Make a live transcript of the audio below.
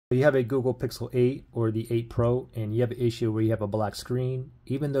You have a Google Pixel 8 or the 8 Pro and you have an issue where you have a black screen.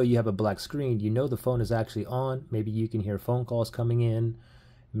 Even though you have a black screen, you know the phone is actually on. Maybe you can hear phone calls coming in.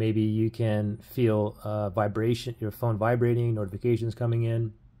 Maybe you can feel vibration, your phone vibrating, notifications coming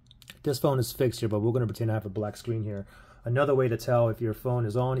in. This phone is fixed here, but we're going to pretend I have a black screen here. Another way to tell if your phone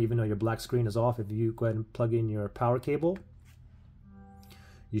is on, even though your black screen is off, if you go ahead and plug in your power cable,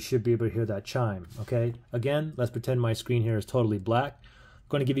 you should be able to hear that chime, okay? Again, let's pretend my screen here is totally black.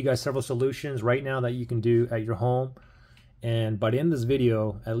 I'm going to give you guys several solutions right now that you can do at your home. And by the end of this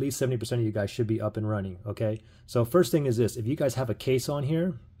video, at least 70% of you guys should be up and running, okay? So first thing is this. If you guys have a case on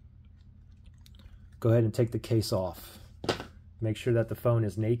here, go ahead and take the case off. Make sure that the phone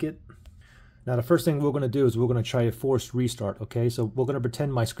is naked. Now the first thing we're going to do is we're going to try a forced restart, okay? So we're going to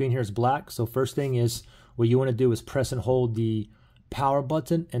pretend my screen here is black. So first thing is what you want to do is press and hold the power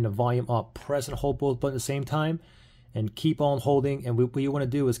button and the volume up. Press and hold both buttons at the same time and keep on holding. And what you want to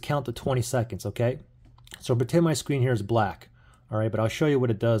do is count to 20 seconds, okay? So pretend my screen here is black, all right? But I'll show you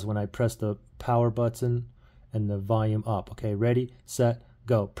what it does when I press the power button and the volume up, okay? Ready, set,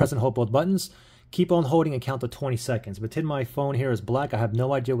 go. Press and hold both buttons. Keep on holding and count to 20 seconds. Pretend my phone here is black. I have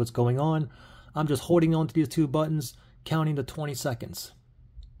no idea what's going on. I'm just holding on to these two buttons, counting to 20 seconds.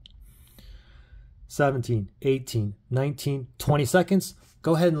 17, 18, 19, 20 seconds.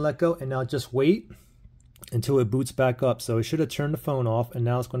 Go ahead and let go, and now just wait until it boots back up. So it should have turned the phone off, and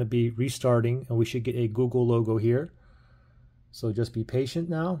now it's going to be restarting, and we should get a Google logo here. So just be patient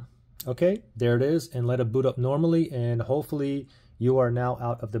now. Okay, there it is, and let it boot up normally, and hopefully you are now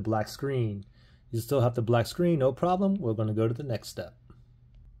out of the black screen. You still have the black screen, no problem. We're going to go to the next step.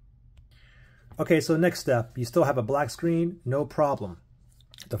 Okay, so next step, you still have a black screen, no problem.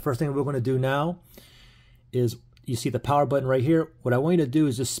 The first thing we're going to do now is, you see the power button right here. What I want you to do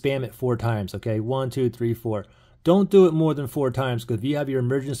is just spam it 4 times, okay? 1, 2, 3, 4. Don't do it more than 4 times, because if you have your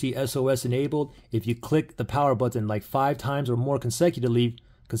emergency SOS enabled, if you click the power button like 5 times or more consecutively,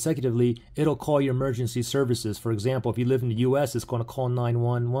 it'll call your emergency services. For example, if you live in the US, it's going to call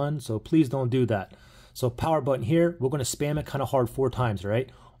 911, so please don't do that. So power button here, we're going to spam it kind of hard 4 times, all right?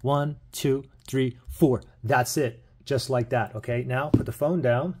 1, 2, 3, 4. That's it. Just like that, okay? Now put the phone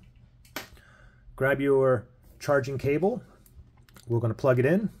down. Grab your charging cable. We're going to plug it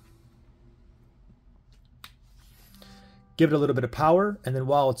in. Give it a little bit of power, and then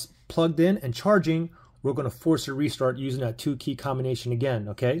while it's plugged in and charging, we're going to force a restart using that 2-key combination again,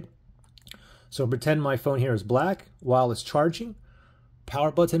 okay? So pretend my phone here is black while it's charging.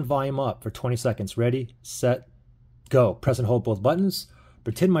 Power button, volume up for 20 seconds. Ready, set, go. Press and hold both buttons.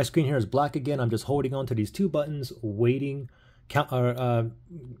 Pretend my screen here is black again. I'm just holding on to these 2 buttons, waiting, trying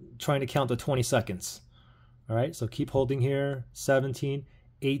to count to 20 seconds. All right, so keep holding here. 17,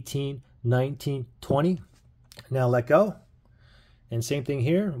 18, 19, 20. Now let go. And same thing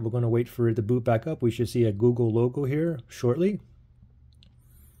here. We're going to wait for it to boot back up. We should see a Google logo here shortly.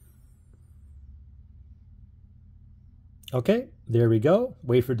 Okay, there we go.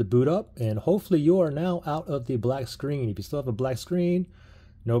 Wait for it to boot up, and hopefully you are now out of the black screen. If you still have a black screen,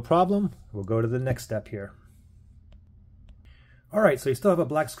 no problem. We'll go to the next step here. All right, so you still have a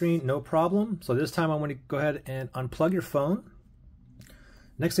black screen, no problem. So this time I want to go ahead and unplug your phone.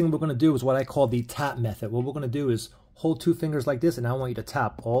 Next thing we're going to do is what I call the tap method. What we're going to do is hold 2 fingers like this, and I want you to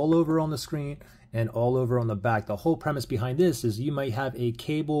tap all over on the screen and all over on the back. The whole premise behind this is you might have a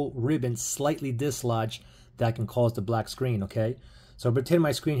cable ribbon slightly dislodged that can cause the black screen, okay? So pretend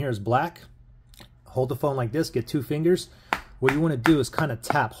my screen here is black. Hold the phone like this, get 2 fingers. What you want to do is kind of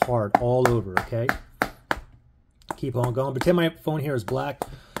tap hard all over, okay? Keep on going. Pretend my phone here is black.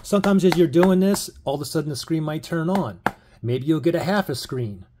 Sometimes as you're doing this, all of a sudden the screen might turn on. Maybe you'll get a half a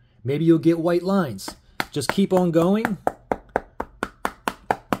screen. Maybe you'll get white lines. Just keep on going.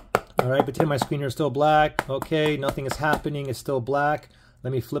 All right, pretend my screen here is still black. Okay, nothing is happening. It's still black.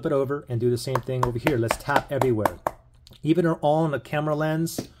 Let me flip it over and do the same thing over here. Let's tap everywhere. Even on the camera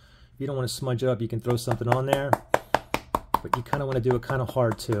lens, if you don't want to smudge it up, you can throw something on there. But you kind of want to do it kind of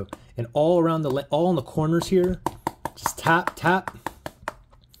hard too. And all around all in the corners here, just tap, tap.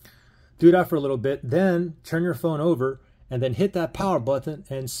 Do that for a little bit. Then turn your phone over and then hit that power button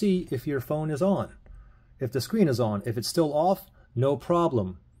and see if your phone is on. If the screen is on. If it's still off, no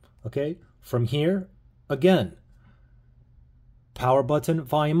problem. Okay? From here, again, power button,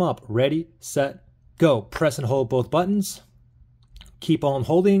 volume up. Ready, set, go. Press and hold both buttons. Keep on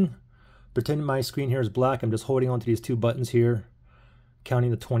holding. Pretend my screen here is black. I'm just holding on to these 2 buttons here,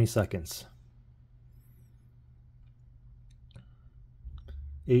 counting to 20 seconds.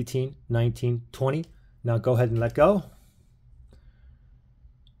 18, 19, 20. Now go ahead and let go.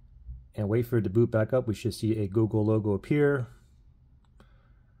 And wait for it to boot back up. We should see a Google logo appear.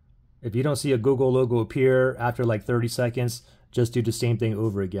 If you don't see a Google logo appear after like 30 seconds, just do the same thing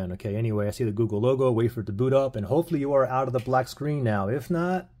over again. Okay, anyway, I see the Google logo, wait for it to boot up, and hopefully you are out of the black screen now. If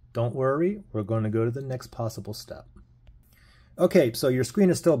not, don't worry, we're going to go to the next possible step. Okay, so your screen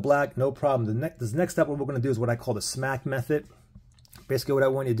is still black, no problem. This next step, what we're going to do is what I call the smack method. Basically what I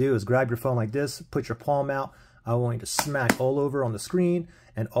want you to do is grab your phone like this, put your palm out. I want you to smack all over on the screen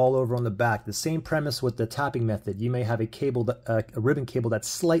and all over on the back. The same premise with the tapping method. You may have a cable, a ribbon cable that's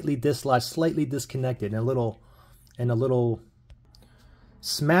slightly dislodged, slightly disconnected, and a little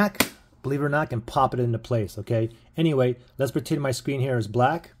smack, believe it or not, can pop it into place, okay? Anyway, let's pretend my screen here is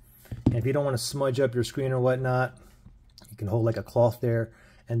black. And if you don't want to smudge up your screen or whatnot, you can hold like a cloth there.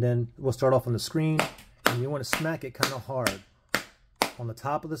 And then we'll start off on the screen. And you want to smack it kind of hard. On the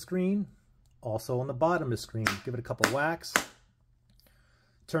top of the screen, also on the bottom of the screen. Give it a couple whacks.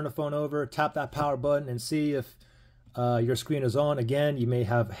 Turn the phone over, tap that power button, and see if your screen is on. Again, you may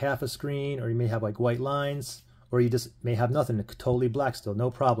have half a screen, or you may have like white lines, or you just may have nothing, totally black still, no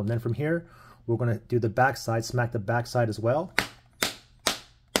problem. Then from here, we're going to do the back side, smack the back side as well.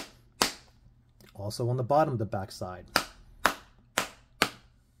 Also on the bottom of the back side.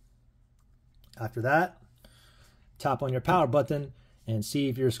 After that, tap on your power button and see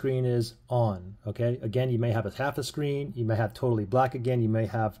if your screen is on, okay? Again, you may have a half a screen, you may have totally black again, you may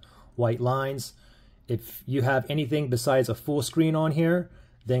have white lines. If you have anything besides a full screen on here,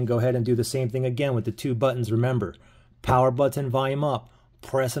 then go ahead and do the same thing again with the two buttons. Remember, power button, volume up,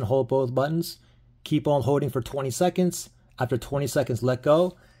 press and hold both buttons, keep on holding for 20 seconds. After 20 seconds, let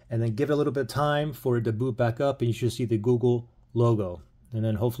go, and then give it a little bit of time for it to boot back up, and you should see the Google logo. And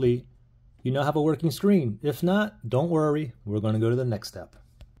then hopefully you now have a working screen. If not, don't worry, we're going to go to the next step.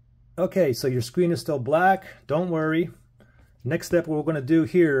 Okay, so your screen is still black, don't worry. Next step, what we're going to do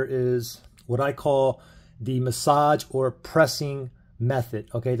here is what I call the massage or pressing method.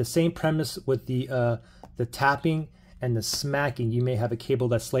 Okay, the same premise with the tapping and the smacking. You may have a cable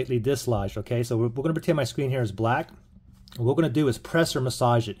that's slightly dislodged. Okay, so we're going to pretend my screen here is black. What we're going to do is press or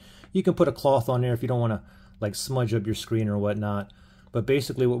massage it. You can put a cloth on there if you don't want to like smudge up your screen or whatnot. But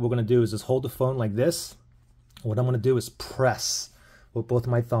basically what we're going to do is just hold the phone like this. What I'm going to do is press with both of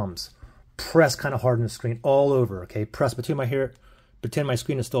my thumbs. Press kind of hard on the screen all over, okay? Press between my hair. Pretend my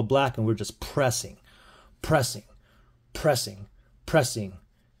screen is still black and we're just pressing, pressing, pressing, pressing,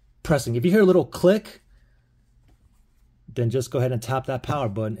 pressing. If you hear a little click, then just go ahead and tap that power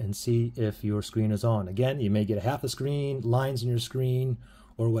button and see if your screen is on. Again, you may get a half a screen, lines in your screen,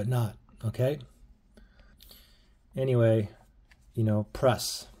 or whatnot, okay? Anyway, you know,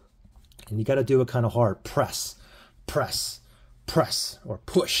 press. And you got to do it kind of hard. Press, press, press, or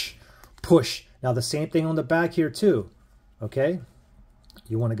push, push. Now the same thing on the back here too, okay?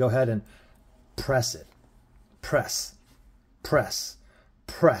 You want to go ahead and press it. Press, press,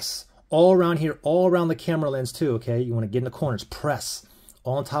 press. All around here, all around the camera lens too, okay? You want to get in the corners. Press.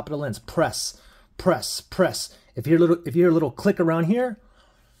 All on top of the lens. Press, press, press. If you hear a little click around here,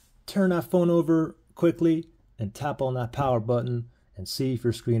 turn that phone over quickly and tap on that power button and see if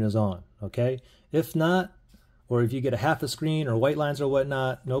your screen is on, okay? If not, or if you get a half a screen or white lines or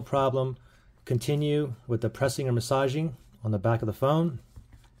whatnot, no problem. Continue with the pressing or massaging on the back of the phone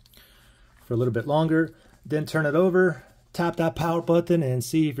for a little bit longer. Then turn it over, tap that power button and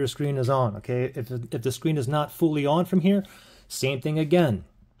see if your screen is on, okay? If the screen is not fully on from here, same thing again.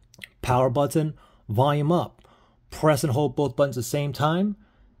 Power button, volume up. Press and hold both buttons at the same time.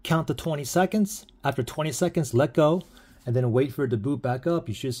 Count to 20 seconds. After 20 seconds, let go, and then wait for it to boot back up.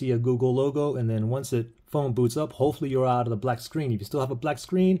 You should see a Google logo, and then once the phone boots up, hopefully you're out of the black screen. If you still have a black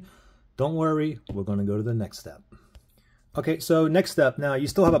screen, don't worry, we're going to go to the next step. Okay, so next step. Now, you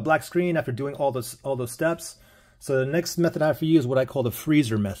still have a black screen after doing all those steps. So the next method I have for you is what I call the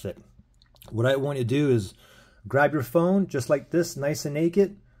freezer method. What I want you to do is grab your phone just like this, nice and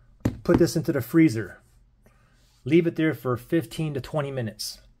naked, put this into the freezer. Leave it there for 15 to 20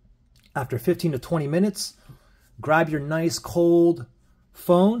 minutes. After 15 to 20 minutes, grab your nice cold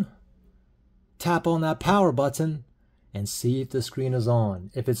phone, tap on that power button, and see if the screen is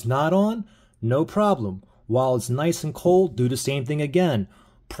on. If it's not on, no problem. While it's nice and cold, do the same thing again.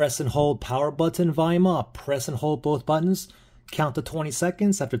 Press and hold power button, volume up. Press and hold both buttons. Count to 20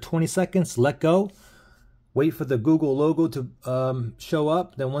 seconds. After 20 seconds, let go. Wait for the Google logo to show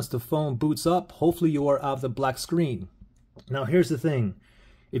up. Then once the phone boots up, hopefully you are out of the black screen. Now here's the thing.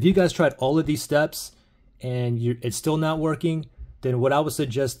 If you guys tried all of these steps and it's still not working, then what I would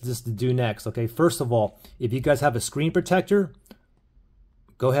suggest is to do next, okay? First of all, if you guys have a screen protector,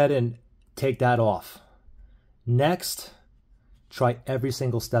 go ahead and take that off. Next, try every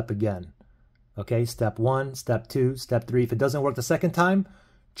single step again. Okay, step 1, step 2, step 3. If it doesn't work the second time,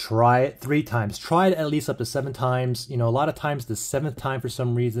 Try it 3 times. Try it at least up to 7 times. You know, a lot of times the 7th time for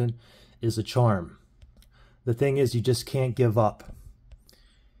some reason is a charm. The thing is, you just can't give up.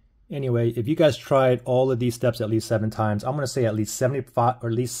 Anyway, if you guys tried all of these steps at least 7 times, I'm going to say at least 75 or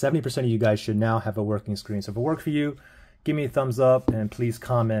at least 70% of you guys should now have a working screen. So if it worked for you, give me a thumbs up and please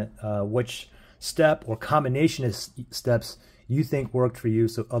comment which step or combination of steps you think worked for you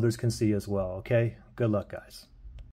so others can see as well. Okay? Good luck, guys.